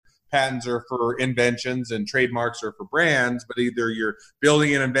patents are for inventions and trademarks are for brands, but either you're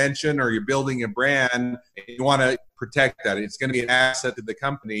building an invention or you're building a brand and you want to protect that. It's going to be an asset to the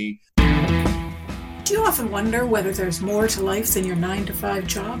company. Do you often wonder whether there's more to life than your 9-to-5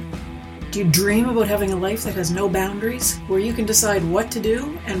 job? Do you dream about having a life that has no boundaries, where you can decide what to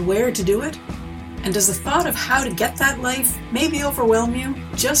do and where to do it? And does the thought of how to get that life maybe overwhelm you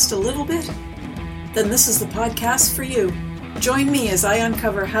just a little bit? Then this is the podcast for you. Join me as I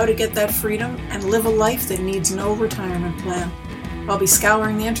uncover how to get that freedom and live a life that needs no retirement plan. I'll be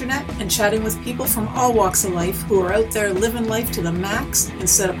scouring the internet and chatting with people from all walks of life who are out there living life to the max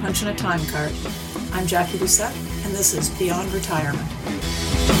instead of punching a time card. I'm Jackie Doucette, and this is Beyond Retirement.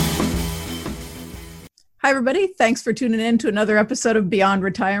 Hi, everybody. Thanks for tuning in to another episode of Beyond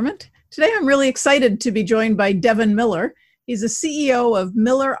Retirement. Today, I'm really excited to be joined by Devin Miller. He's the CEO of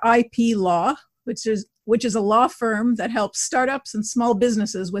Miller IP Law, which is a law firm that helps startups and small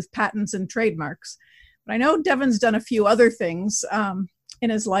businesses with patents and trademarks. But I know Devin's done a few other things in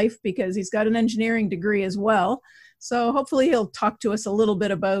his life because he's got an engineering degree as well. So hopefully he'll talk to us a little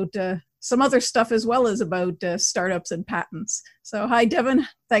bit about some other stuff as well as about startups and patents. So hi, Devin.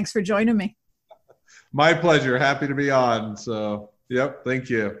 Thanks for joining me. My pleasure. Happy to be on. So, yep. Thank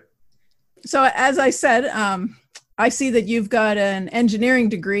you. So as I said, I see that you've got an engineering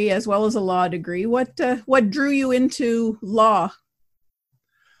degree as well as a law degree. What drew you into law?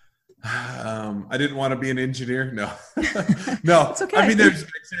 I didn't want to be an engineer. No, no. It's okay. I mean, there's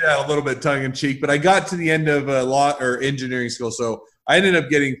a little bit tongue in cheek, but I got to the end of law or engineering school. So I ended up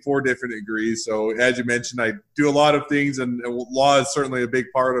getting 4 different degrees. So as you mentioned, I do a lot of things, and law is certainly a big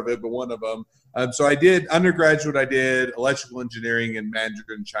part of it, but one of them. So I did undergraduate. I did electrical engineering and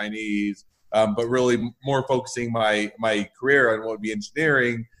Mandarin Chinese, but really more focusing my career on what would be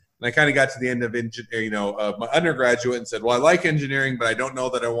engineering. And I kind of got to the end of my undergraduate and said, well, I like engineering, but I don't know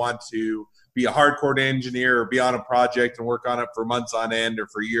that I want to be a hardcore engineer or be on a project and work on it for months on end or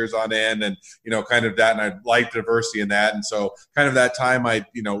for years on end, and kind of that. And I like diversity in that. And so kind of that time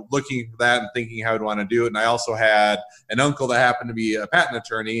looking for that and thinking how I'd want to do it. And I also had an uncle that happened to be a patent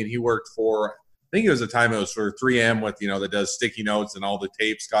attorney, and he worked for, I think it was a time it was for 3M with, that does sticky notes and all the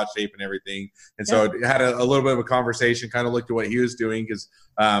tape, scotch tape and everything. And so it had a little bit of a conversation, kind of looked at what he was doing because,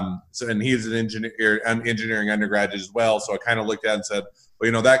 and he's an engineering undergraduate as well. So I kind of looked at it and said,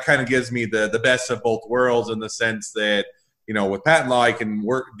 well, that kind of gives me the best of both worlds in the sense that, with patent law, I can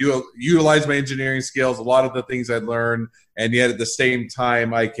utilize my engineering skills, a lot of the things I'd learned, and yet at the same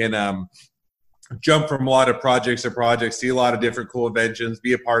time, I can, jump from a lot of projects to projects, see a lot of different cool inventions,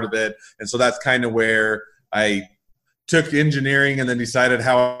 be a part of it. And so that's kind of where I took engineering and then decided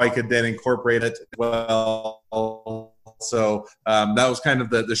how I could then incorporate it well. So that was kind of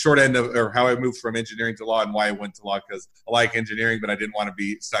the short end of or how I moved from engineering to law and why I went to law, because I like engineering, but I didn't want to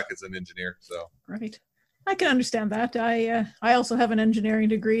be stuck as an engineer. So right. I can understand that. I also have an engineering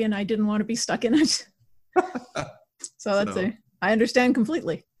degree and I didn't want to be stuck in it. I understand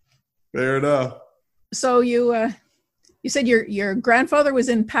completely. Fair enough. So you said your grandfather was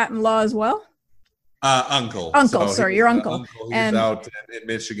in patent law as well? Uncle. Your uncle. He's out in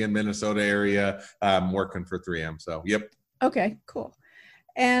Michigan, Minnesota area, working for 3M. So, yep. Okay, cool.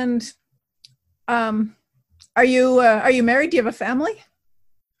 And are you married? Do you have a family?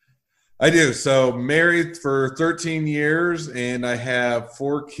 I do. So married for 13 years, and I have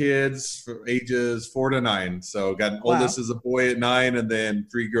 4 kids for ages 4 to 9. So got an oldest is a boy at 9, and then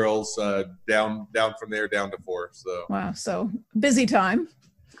 3 girls down from there down to 4. So wow. So busy time.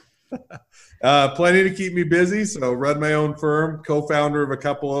 Plenty to keep me busy. So run my own firm, co-founder of a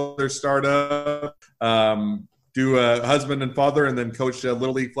couple other startups, do a husband and father, and then coach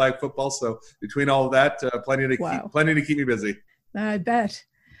Little League flag football. So between all of that, plenty to keep me busy. I bet.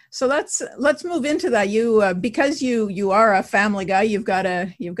 So let's move into that. You because you are a family guy, you've got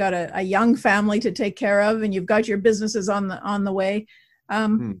a young family to take care of, and you've got your businesses on the way.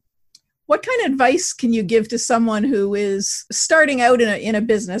 What kind of advice can you give to someone who is starting out in a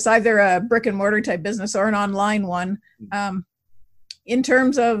business, either a brick and mortar type business or an online one, in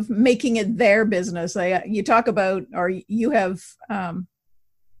terms of making it their business? You talk about, or you have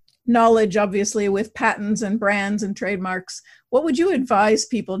knowledge, obviously, with patents and brands and trademarks. What would you advise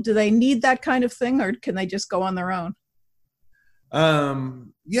people? Do they need that kind of thing, or can they just go on their own?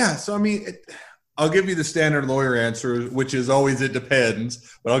 So I mean, I'll give you the standard lawyer answer, which is always it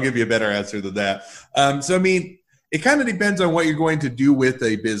depends, but I'll give you a better answer than that. So I mean, it kind of depends on what you're going to do with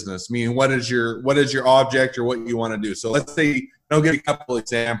a business. I mean, what is your object or what you want to do? So let's say I'll give you a couple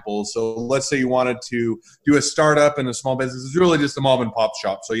examples. So let's say you wanted to do a startup in a small business. It's really just a mom and pop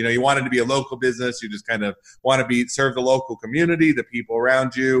shop. So, you wanted to be a local business. You just kind of want to serve the local community, the people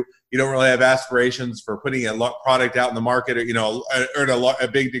around you. You don't really have aspirations for putting a product out in the market or, earn a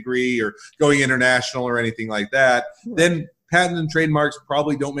big degree or going international or anything like that. Then patents and trademarks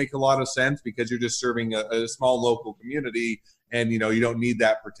probably don't make a lot of sense because you're just serving a small local community and, you don't need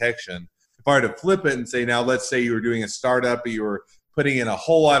that protection. If I were to flip it and say, now let's say you were doing a startup, but you were putting in a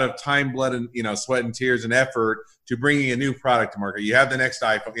whole lot of time, blood, and, sweat and tears and effort to bringing a new product to market. You have the next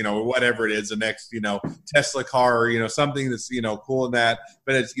iPhone, or whatever it is, the next, Tesla car, or, something that's, cool in that.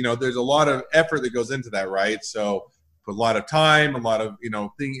 But it's, there's a lot of effort that goes into that, right? So put a lot of time, a lot of,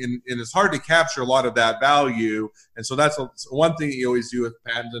 thing, and it's hard to capture a lot of that value. And so that's one thing that you always do with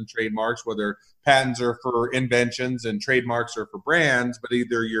patents and trademarks, whether patents are for inventions and trademarks are for brands, but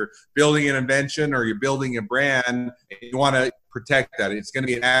either you're building an invention or you're building a brand and you want to protect that. It's going to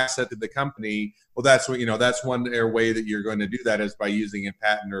be an asset to the company. Well, that's what, that's one way that you're going to do that is by using a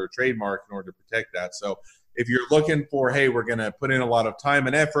patent or a trademark in order to protect that. So if you're looking for, hey, we're going to put in a lot of time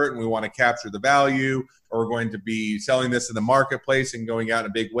and effort and we want to capture the value, or we're going to be selling this in the marketplace and going out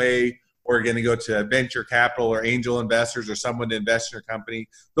in a big way, or you're going to go to venture capital or angel investors or someone to invest in your company,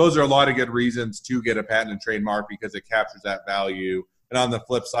 those are a lot of good reasons to get a patent and trademark because it captures that value. And on the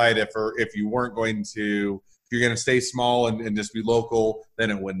flip side, if you weren't going to, if you're going to stay small and just be local, then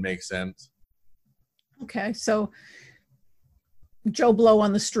it wouldn't make sense. Okay, so Joe Blow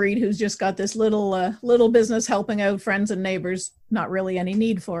on the street who's just got this little business helping out friends and neighbors, not really any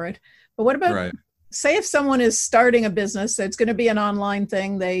need for it. But what about, say if someone is starting a business, it's going to be an online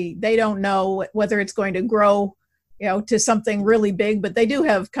thing, they don't know whether it's going to grow, to something really big, but they do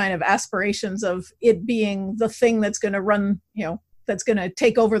have kind of aspirations of it being the thing that's going to run, that's going to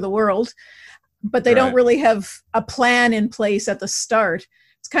take over the world, but they don't really have a plan in place at the start.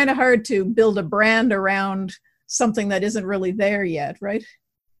 It's kind of hard to build a brand around something that isn't really there yet, right?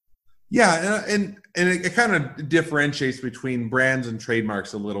 Yeah, and it kind of differentiates between brands and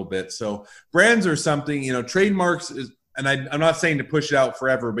trademarks a little bit. So brands are something, trademarks is, and I'm not saying to push it out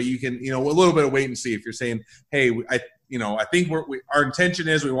forever, but you can, a little bit of wait and see. If you're saying, hey, I think our intention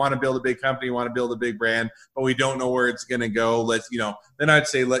is we want to build a big company, we want to build a big brand, but we don't know where it's going to go. Let's, then I'd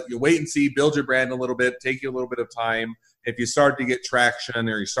say let you wait and see, build your brand a little bit, take you a little bit of time. If you start to get traction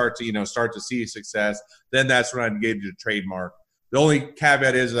or you start to see success, then that's when I'd engage a trademark. The only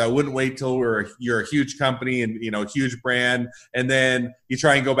caveat is I wouldn't wait till you're a huge company and, a huge brand, and then you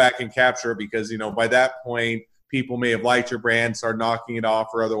try and go back and capture it because, by that point, people may have liked your brand, start knocking it off,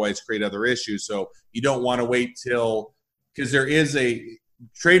 or otherwise create other issues. So you don't want to wait till, because there is a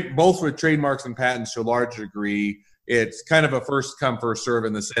trade, both with trademarks and patents to a large degree, it's kind of a first come, first serve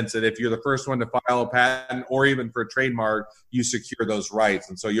in the sense that if you're the first one to file a patent or even for a trademark, you secure those rights.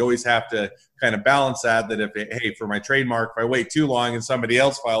 And so you always have to kind of balance that hey, for my trademark, if I wait too long and somebody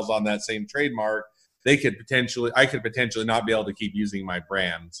else files on that same trademark, I could potentially not be able to keep using my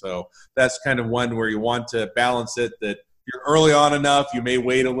brand. So that's kind of one where you want to balance it, that you're early on enough, you may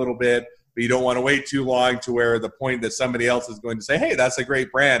wait a little bit, but you don't want to wait too long to where the point that somebody else is going to say, hey, that's a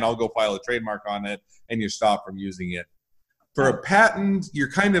great brand, I'll go file a trademark on it, and you stop from using it. For a patent, you're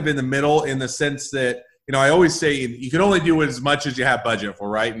kind of in the middle in the sense that, I always say you can only do as much as you have budget for,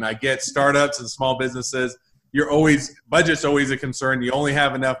 right? And I get startups and small businesses, budget's always a concern. You only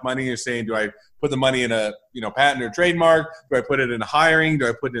have enough money. You're saying, do I put the money in a patent or trademark? Do I put it in hiring? Do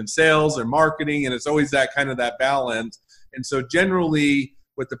I put it in sales or marketing? And it's always that kind of that balance. And so generally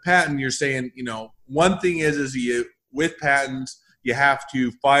with the patent, you're saying, one thing is with patents, you have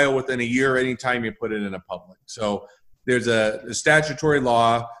to file within a year anytime you put it in a public. So there's a statutory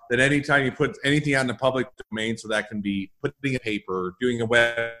law that anytime you put anything out in the public domain, so that can be putting a paper, doing a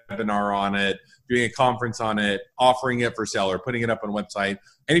webinar on it, doing a conference on it, offering it for sale, or putting it up on a website.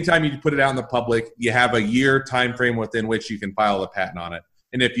 Anytime you put it out in the public, you have a year time frame within which you can file a patent on it.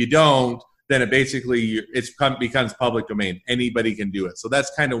 And if you don't, then it becomes public domain. Anybody can do it. So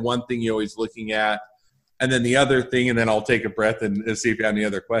that's kind of one thing you're always looking at. And then the other thing, and then I'll take a breath and see if you have any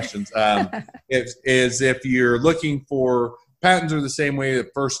other questions, is if you're looking for, patents are the same way at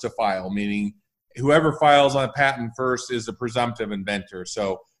first to file, meaning whoever files on a patent first is a presumptive inventor.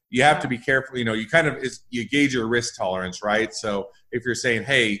 So you have to be careful, you gauge your risk tolerance, right? So if you're saying,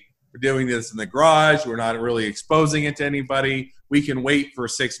 hey, we're doing this in the garage, we're not really exposing it to anybody, we can wait for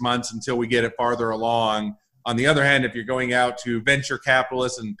 6 months until we get it farther along. On the other hand, if you're going out to venture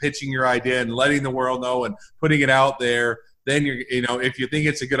capitalists and pitching your idea and letting the world know and putting it out there, then if you think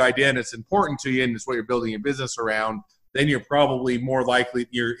it's a good idea and it's important to you and it's what you're building your business around, then you're probably more likely,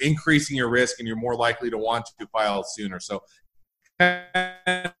 you're increasing your risk and you're more likely to want to file sooner. So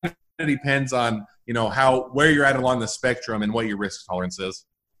kind of depends on, where you're at along the spectrum and what your risk tolerance is.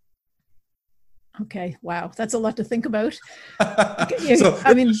 Okay. Wow. That's a lot to think about. So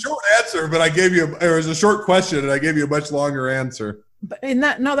I mean, a short answer, but it was a short question and I gave you a much longer answer. But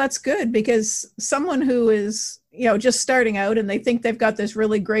that's good, because someone who is, just starting out and they think they've got this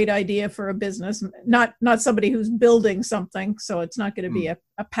really great idea for a business, not somebody who's building something. So it's not going to be a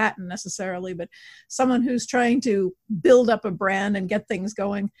patent necessarily, but someone who's trying to build up a brand and get things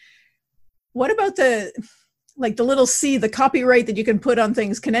going. What about the little C, the copyright that you can put on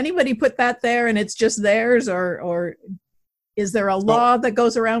things? Can anybody put that there and it's just theirs, or is there a law that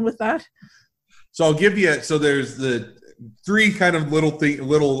goes around with that? So I'll give you, there's the three kind of little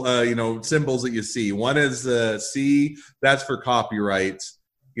symbols that you see. One is the C, that's for copyrights.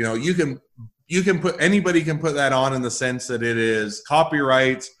 Anybody can put that on in the sense that it is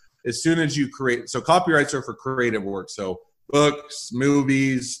copyrights as soon as you create. So copyrights are for creative work. So books,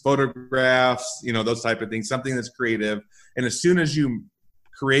 movies, photographs, those type of things, something that's creative. And as soon as you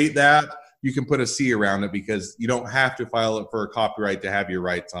create that, you can put a C around it, because you don't have to file it for a copyright to have your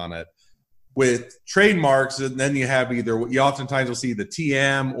rights on it. With trademarks, and then you have you oftentimes will see the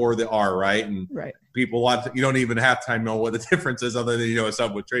TM or the R, right? And people you don't even have time to know what the difference is, other than it's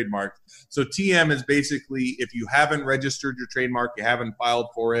up with trademarks. So TM is basically if you haven't registered your trademark, you haven't filed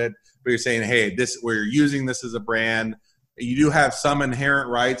for it, but you're saying, hey, we're using this as a brand. You do have some inherent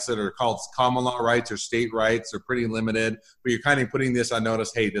rights that are called common law rights or state rights. They're pretty limited, but you're kind of putting this on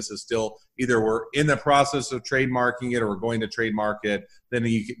notice. Hey, this is still either we're in the process of trademarking it or we're going to trademark it. Then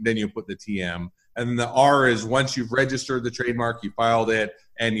you put the TM. And then the R is once you've registered the trademark, you filed it,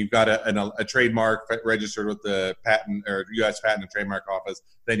 and you've got a trademark registered with the patent or U.S. Patent and Trademark Office.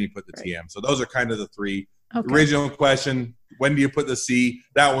 Then you put the TM. So those are kind of the three. Okay. The original question, when do you put the C?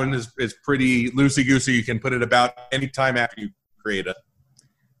 That one is pretty loosey-goosey. You can put it about any time after you create it.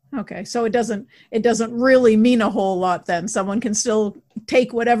 Okay, so it doesn't really mean a whole lot then. Someone can still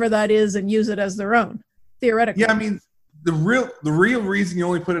take whatever that is and use it as their own, theoretically. Yeah, I mean, the real reason you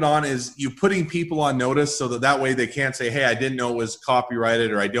only put it on is you putting people on notice, so that way they can't say, hey, I didn't know it was copyrighted,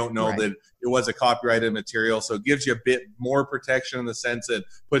 or I don't know that it was a copyrighted material. So it gives you a bit more protection in the sense that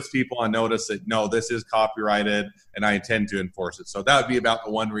puts people on notice that, no, this is copyrighted and I intend to enforce it. So that would be about the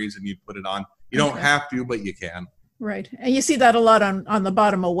one reason you'd put it on. You don't have to, but you can. Right. And you see that a lot on the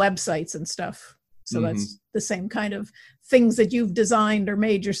bottom of websites and stuff. So that's the same kind of things that you've designed or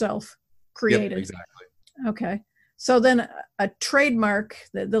made yourself, created. Yep, exactly. Okay. So then a trademark,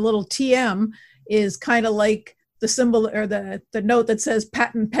 the little TM, is kind of like the symbol or the note that says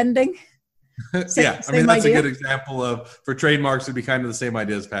patent pending. Same I mean, that's idea. A good example for trademarks, would be kind of the same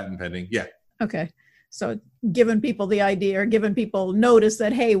idea as patent pending. Yeah. Okay. So giving people the idea, or giving people notice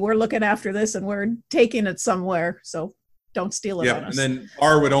that, hey, we're looking after this and we're taking it somewhere. So don't steal it on us. And then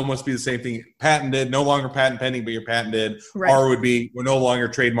R would almost be the same thing. Patented, no longer patent pending, but you're patented. Right. R would be, we're no longer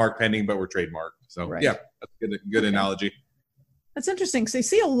trademark pending, but we're trademarked. So yeah, that's a good analogy. That's interesting. So you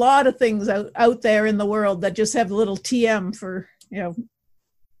see a lot of things out there in the world that just have a little TM for,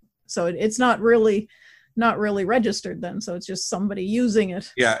 so it's not really registered then. So it's just somebody using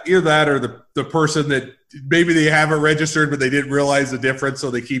it. Yeah, either that or the person that maybe they have it registered, but they didn't realize the difference,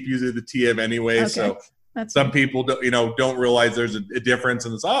 so they keep using the TM anyway. Okay. So that's some people don't realize there's a difference,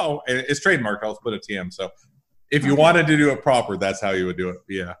 and it's trademarked. I'll put a TM. So if you wanted to do it proper, that's how you would do it.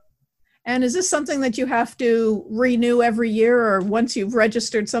 Yeah. And is this something that you have to renew every year, or once you've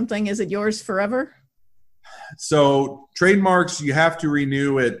registered something, is it yours forever? So trademarks, you have to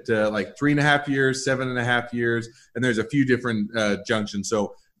renew it like 3.5 years, 7.5 years, and there's a few different junctions.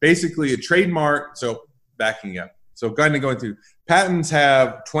 So basically a trademark, so backing up. So kind of going through, patents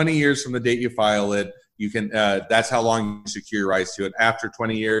have 20 years from the date you file it. You can that's how long you secure your rights to it. After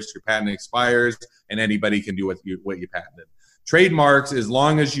 20 years, your patent expires, and anybody can do what you patented. Trademarks, as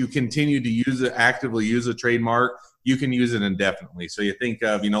long as you continue to actively use a trademark, you can use it indefinitely. So you think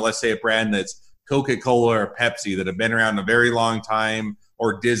of, let's say a brand that's Coca-Cola or Pepsi that have been around a very long time,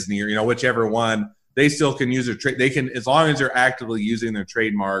 or Disney, or whichever one, they still can use their they can, as long as they're actively using their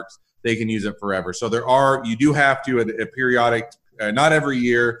trademarks, they can use it forever. So you do have to, at a periodic, not every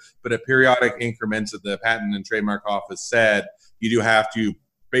year, but at periodic increments that the Patent and Trademark Office said, you do have to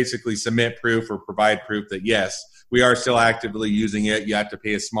basically submit proof or provide proof that yes, we are still actively using it. You have to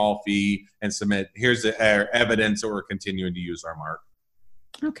pay a small fee and submit, here's the evidence that we're continuing to use our mark.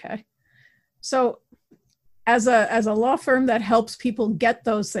 Okay. So as a law firm that helps people get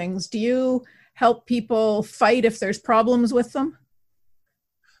those things, do you help people fight if there's problems with them?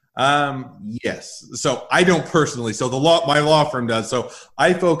 Yes. So I don't personally. So my law firm does. So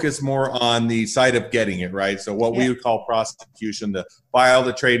I focus more on the side of getting it right. So what we would call prosecution, to file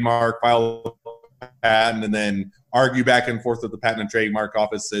the trademark, file the patent, and then argue back and forth with the patent and trademark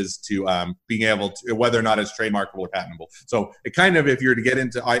offices to being able to whether or not it's trademarkable or patentable. So it kind of, if you're to get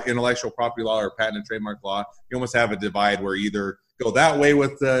into intellectual property law or patent and trademark law, you almost have a divide where you either go that way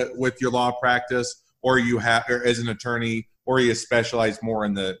with your law practice, or you have, or as an attorney, or you specialize more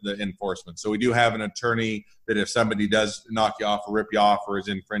in the enforcement. So we do have an attorney that if somebody does knock you off or rip you off or is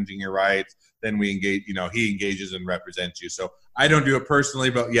infringing your rights, then we engage, he engages and represents you. So I don't do it personally,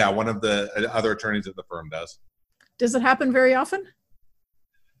 but yeah, one of the other attorneys at the firm does. Does it happen very often?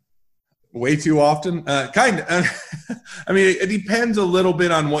 Way too often. Kind of. I mean, it depends a little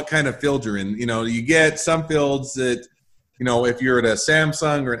bit on what kind of field you're in. You get some fields that, if you're at a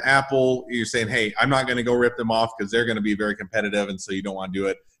Samsung or an Apple, you're saying, hey, I'm not going to go rip them off because they're going to be very competitive, and so you don't want to do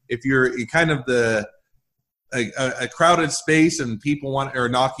it. If you're kind of a crowded space and people are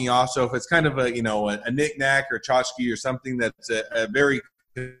knocking off, so if it's kind of a knick-knack or tchotchke or something that's a very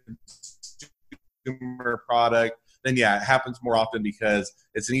consumer product, then yeah, it happens more often because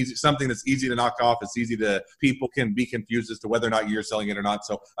it's something that's easy to knock off. It's people can be confused as to whether or not you're selling it or not.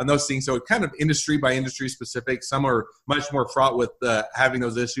 So on those things, so it kind of industry by industry specific. Some are much more fraught with having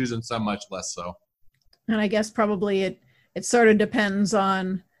those issues, and some much less so. And I guess probably it sort of depends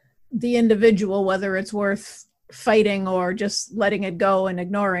on the individual, whether it's worth fighting or just letting it go and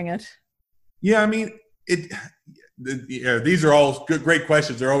ignoring it. Yeah, I mean, these are all great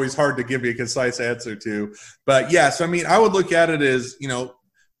questions. They're always hard to give you a concise answer to. But yes, I mean, I would look at it as,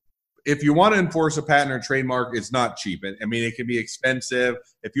 if you want to enforce a patent or trademark, it's not cheap. I mean, it can be expensive.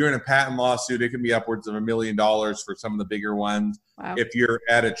 If you're in a patent lawsuit, it can be upwards of $1 million for some of the bigger ones. Wow. If you're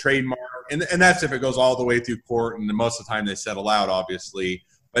at a trademark, and that's if it goes all the way through court, and most of the time they settle out, obviously.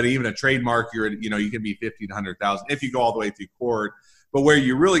 But even a trademark, you can be 50 to 100,000 if you go all the way through court. But where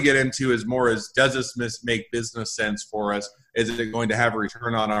you really get into is more does this make business sense for us? Is it going to have a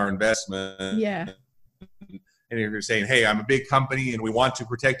return on our investment? Yeah. And if you're saying, hey, I'm a big company and we want to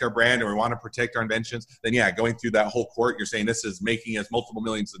protect our brand or we want to protect our inventions, then yeah, going through that whole court, you're saying this is making us multiple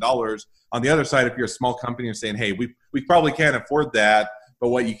millions of dollars. On the other side, if you're a small company, you're saying, hey, we probably can't afford that. But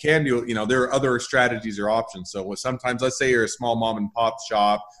what you can do, there are other strategies or options. So sometimes, let's say you're a small mom and pop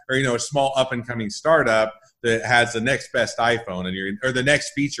shop, or, a small up and coming startup that has the next best iPhone or the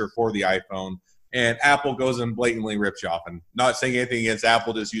next feature for the iPhone, and Apple goes and blatantly rips you off. And not saying anything against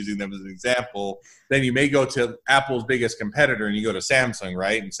Apple, just using them as an example. Then you may go to Apple's biggest competitor and you go to Samsung,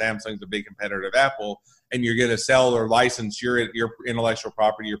 right? And Samsung's a big competitor of Apple, and you're going to sell or license your intellectual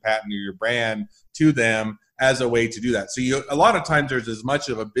property, your patent, or your brand to them as a way to do that. So a lot of times there's as much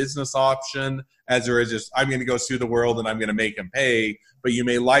of a business option as there is just, I'm going to go sue the world and I'm going to make them pay. But you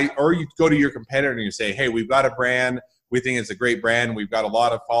may or you go to your competitor and you say, hey, we've got a brand. We think it's a great brand. We've got a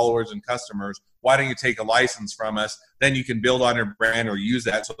lot of followers and customers. Why don't you take a license from us? Then you can build on your brand or use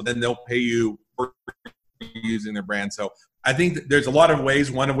that. So then they'll pay you for using their brand. So I think that there's a lot of ways,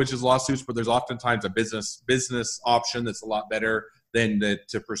 one of which is lawsuits, but there's oftentimes a business option that's a lot better than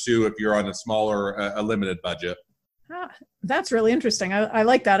to pursue if you're on a smaller, a limited budget. That's really interesting. I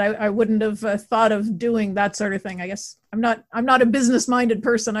like that. I wouldn't have thought of doing that sort of thing. I guess I'm not a business-minded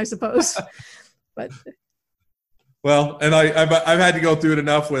person, I suppose. But well, and I've had to go through it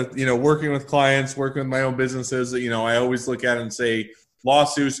enough with working with clients, working with my own businesses. That I always look at it and say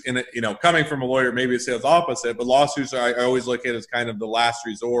lawsuits. Coming from a lawyer, maybe it says opposite, but lawsuits I always look at as kind of the last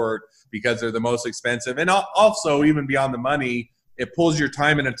resort because they're the most expensive, and also even beyond the money. It pulls your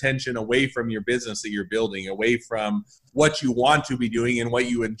time and attention away from your business that you're building, away from what you want to be doing and what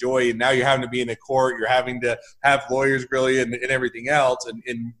you enjoy. And now you're having to be in a court. You're having to have lawyers grill you and everything else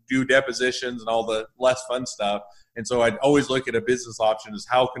and do depositions and all the less fun stuff. And so I'd always look at a business option as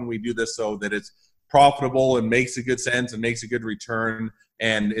how can we do this so that it's profitable and makes a good sense and makes a good return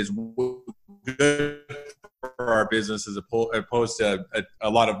and is good for our business as opposed to a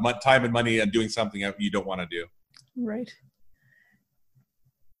lot of time and money and doing something that you don't want to do. Right.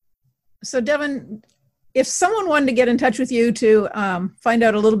 So Devin, if someone wanted to get in touch with you to find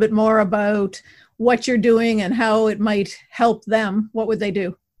out a little bit more about what you're doing and how it might help them, what would they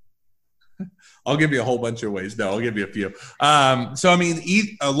do? I'll give you a whole bunch of ways. No, I'll give you a few. So, I mean,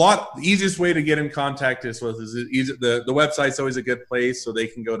 the easiest way to get in contact is the website's always a good place. So they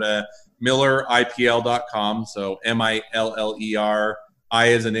can go to milleripl.com. So MILLER, I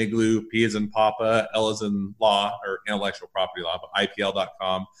as in igloo, P as in Papa, L as in law or intellectual property law, but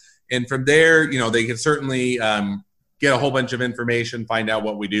IPL.com. And from there, they can certainly get a whole bunch of information, find out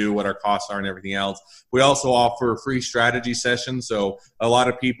what we do, what our costs are, and everything else. We also offer free strategy sessions. So a lot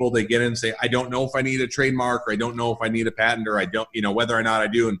of people, they get in and say, I don't know if I need a trademark, or I don't know if I need a patent, or I don't, whether or not I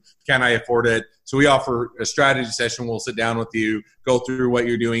do, and can I afford it? So we offer a strategy session. We'll sit down with you, go through what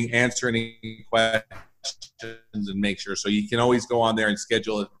you're doing, answer any questions, and make sure. So you can always go on there and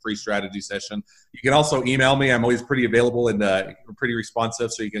schedule a free strategy session. You can also email me. I'm always pretty available and pretty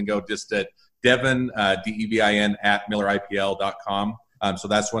responsive. So you can go just at Devin, DEVIN at milleripl.com. So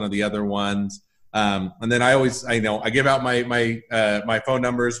that's one of the other ones. And then I give out my phone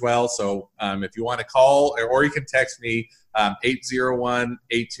number as well. So if you want to call or you can text me,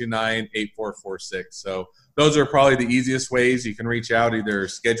 801-829-8446. So those are probably the easiest ways you can reach out, either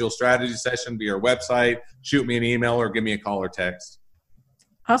schedule a strategy session via our website, shoot me an email, or give me a call or text.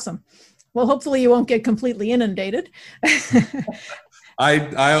 Awesome. Well, hopefully you won't get completely inundated.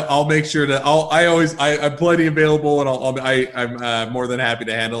 I'll make sure to. I'm plenty available, and I'm more than happy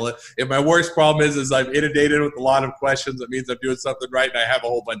to handle it. If my worst problem is I'm inundated with a lot of questions, it means I'm doing something right, and I have a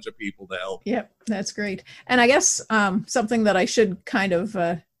whole bunch of people to help. Yep, that's great. And I guess something that I should kind of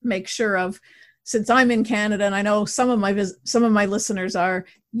make sure of, since I'm in Canada, and I know some of my listeners are,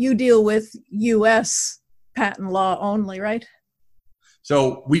 you deal with U.S. patent law only, right?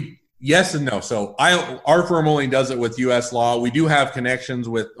 So yes and no. So our firm only does it with U.S. law. We do have connections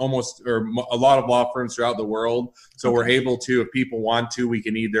with a lot of law firms throughout the world. So We're able to, if people want to, we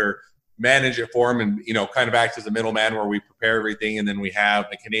can either manage it for them and, kind of act as a middleman where we prepare everything. And then we have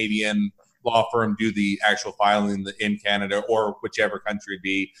a Canadian law firm do the actual filing in Canada or whichever country it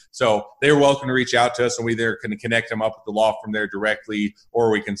be. So they're welcome to reach out to us, and we either can connect them up with the law firm there directly, or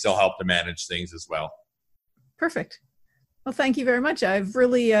we can still help to manage things as well. Perfect. Well, thank you very much. I've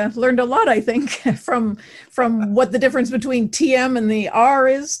really learned a lot, I think, from what the difference between TM and the R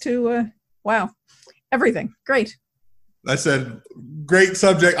is to, wow, everything. Great. I said, great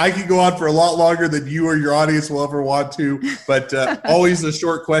subject. I could go on for a lot longer than you or your audience will ever want to, but always the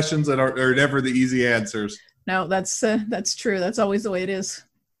short questions that are never the easy answers. No, that's true. That's always the way it is.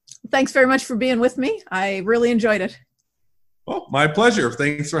 Thanks very much for being with me. I really enjoyed it. Well, my pleasure.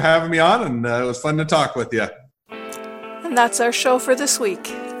 Thanks for having me on, and it was fun to talk with you. And that's our show for this week.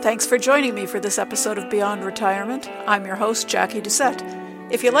 Thanks for joining me for this episode of Beyond Retirement. I'm your host, Jackie Doucette.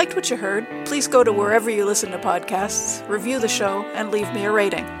 If you liked what you heard, please go to wherever you listen to podcasts, review the show, and leave me a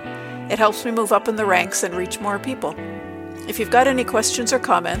rating. It helps me move up in the ranks and reach more people. If you've got any questions or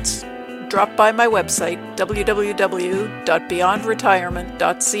comments, drop by my website,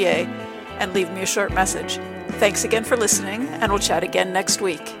 www.beyondretirement.ca, and leave me a short message. Thanks again for listening, and we'll chat again next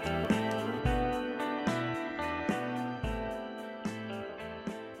week.